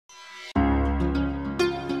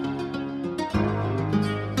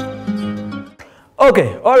Okay,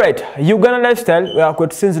 alright. Uganda lifestyle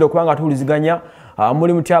kwetusinzira okubanga tuwuliziganya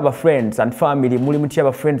muli mutya aba friends and family, muli mutya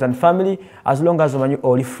aba friends and family, as long as omanyi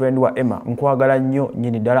oli friend wa Emma. Nkwagala nnyo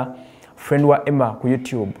nyini ddala friend wa Emma ku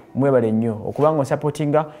YouTube. Mwebale nnyo okubanga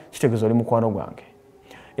supportinga kitegezo oli mukwano gwange.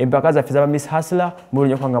 Empaka zaffe z'aba Miss Hustler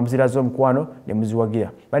mulunye kwanga muzirazo omukwano ne muziwagira.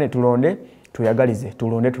 Bane tulonde tuyagalize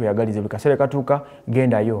buli kaseera katuuka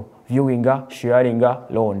gendayo viewinga sharinga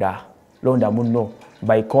londa munno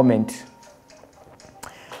by comment.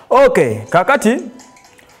 Okay, kakati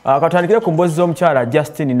katandikire ku mbozi z'omukyala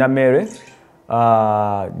Justine Nameere.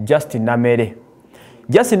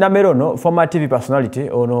 Justine Nameere ono former TV personality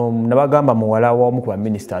ono nabagamba muwala w'omu ku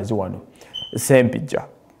ministers wano Sempijja.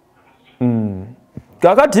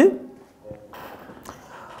 Kakati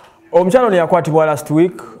omukyala ono yakwatibwa last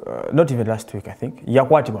week, not even last week I think,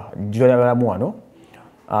 yakwatibwa jolabalamu wano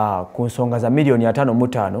ku nsonga za milioni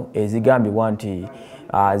 5.5 ezigambibwa nti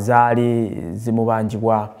zaali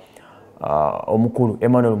zimubanjibwa omukulu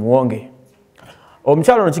Emmanuel Muwonge.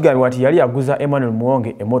 Omukyala ono kigambibwa nti yali yaguza Emmanuel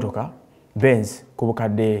Muwonge emotoka Benz ku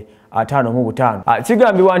bukadde 5.5.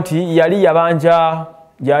 Kigambibwa nti yali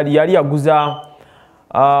yaguza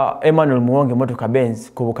Emmanuel Muwonge emotoka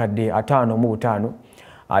Benz ku bukadde 5.5.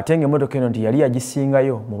 Ate ng'emmotoka eno nti yali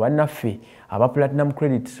yagisingayo mu bannaffe aba Platinum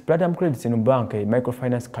Credits eno bank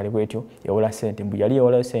microfinance kalibwetyo yawola sente mbu yali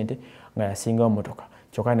yawola sente nga yasingayo emmotoka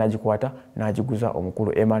kyokka n'agikwata n'agiguza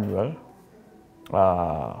omukulu Emmanuel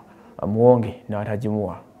Muwonge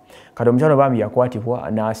n'atagimuwa. Kati omukyala bambi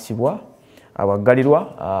yakwatibwa n'asibwa abaggalirwa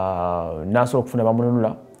n'asobola okufuna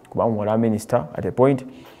bamununula kuba muwala minisita at a point.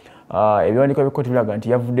 Ebiwandiiko by'ekkooti biraga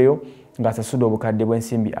nti yavuddeyo ng'asasudde obukadde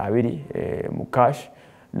bw'ensimbi 2 mu cash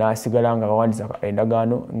n'asigala nga bawandiza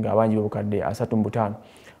endagaano ng'abangi obukadde 3.5.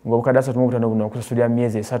 Ng'obukadde 3.5 buno okusasulira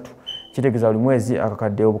myezi 3 kitegeeza buli mwezi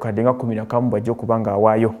akakadde obukadde nga 11 bwajja okuba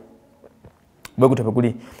ng'awaayo. Bwe gutyo bwe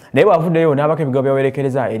guli. Naye bw'avuddeyo n'abako ebigambo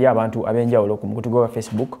byawerekereza eri abantu ab'enjawulo ku mukutu gwa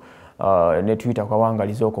Facebook ne Twitter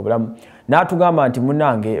kwawangaliza okwo bulamu. N'atugamba nti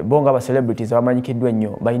munnange bo nga celebrities abamanyikiddwa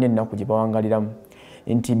ennyo balina ennaku gye bawangaliramu.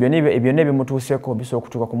 Nti byonna ebimutuuseeko bisobola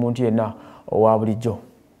okutuuka ku muntu yenna owa bulijjo.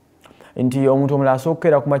 Nti omuntu omulala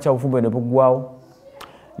asookera ku makya obufumbo ne buggwawo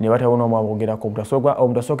ne batabawo n'omu abwogerako.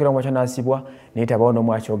 Omuntu asookera ku makya n'asibwa naye tabawo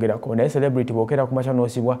n'omu akyogerako. Naye celebrity bw'okera ku makya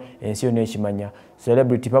n'osibwa ensi yonna ekimanya.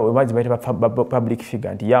 Celebrity bazi bayita public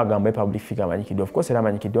figure nti yagamba public figure amanyikiddwa. Of course era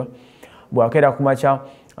amanyikiddwa. Bw'akeera ku makya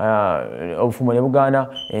obufumbo ne bugaana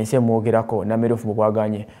ensi emwogerako Nameere obufumbo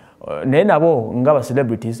bwaganye. Naye nabo nga ba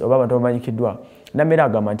celebrities oba abantu abamanyikiddwa Nameere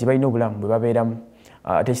agamba nti balina obulamu bwe babeeramu.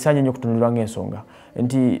 Tekisaanye nnyo okutunulirwa ng'ensonga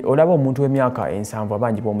nti olaba omuntu w'emyaka 7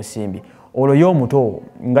 abanjibwa omusimbi olwo y'omuto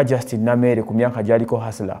nga Justine Nameere ku myaka gy'aliko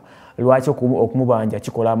Hustler lwaki okumubanja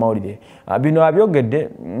kikola amawulire. Bino abyogedde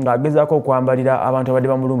ng'agezaako okwambalira abantu abadde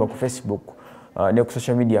bamulumba ku Facebook ne ku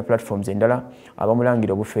social media platforms endala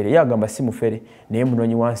abamulangira obufere. Ye agamba si mufere naye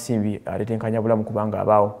munoonyi wa nsimbi atetenkanya bulamu kubanga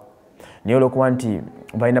abaawo. Naye olw'okuba nti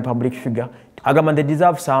balina public figure agamba they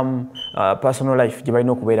deserve some personal life gye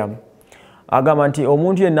balina okubeeramu. Agamba nti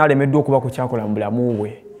omuntu yenna alemeddwa okuba ku kyakola mu bulamu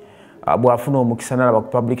bwe bw'afuna omukisa n'alaba ku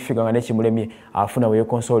public figure nga nekimulemye afuna bwe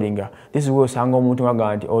yekonsolinga. This is where osanga omuntu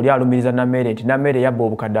ng'agamba nti oli alumiriza Nameere nti Nameere yabba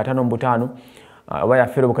obukadde 5.5 oba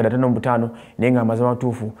yafeera obukadde 5.5 naye ng'amazima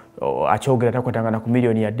matuufu akyogera takwatanga na ku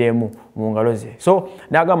miliyoni yaddeemu mu ngalo ze. So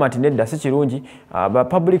n'agamba nti nedda si kirungi ba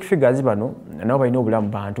public figures bano nabo balina obulamu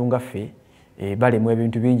bantu nga ffe balemu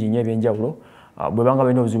ebintu bingi nnyo eby'enjawulo. Bwe banga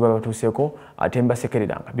balina obuzibu batuuseeko ate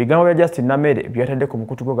mbasekereranga. Bigambo bya Justine Nameere byatadde ku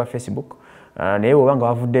mukutu gwa Facebook naye bw'obanga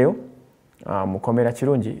bavuddeyo mukomera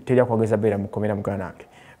kirungi teri akwageza beera mukomera muganange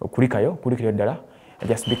okulikayo ddala.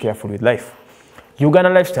 Just be careful with life. Uganda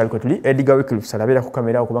lifestyle kwe tuli Edgar Wycliffe alabeera ku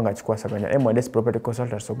kamera okubanga akikwasaganya M&S property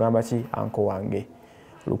consultants ogamba ki anko wange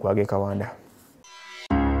Lukwage Kawanda.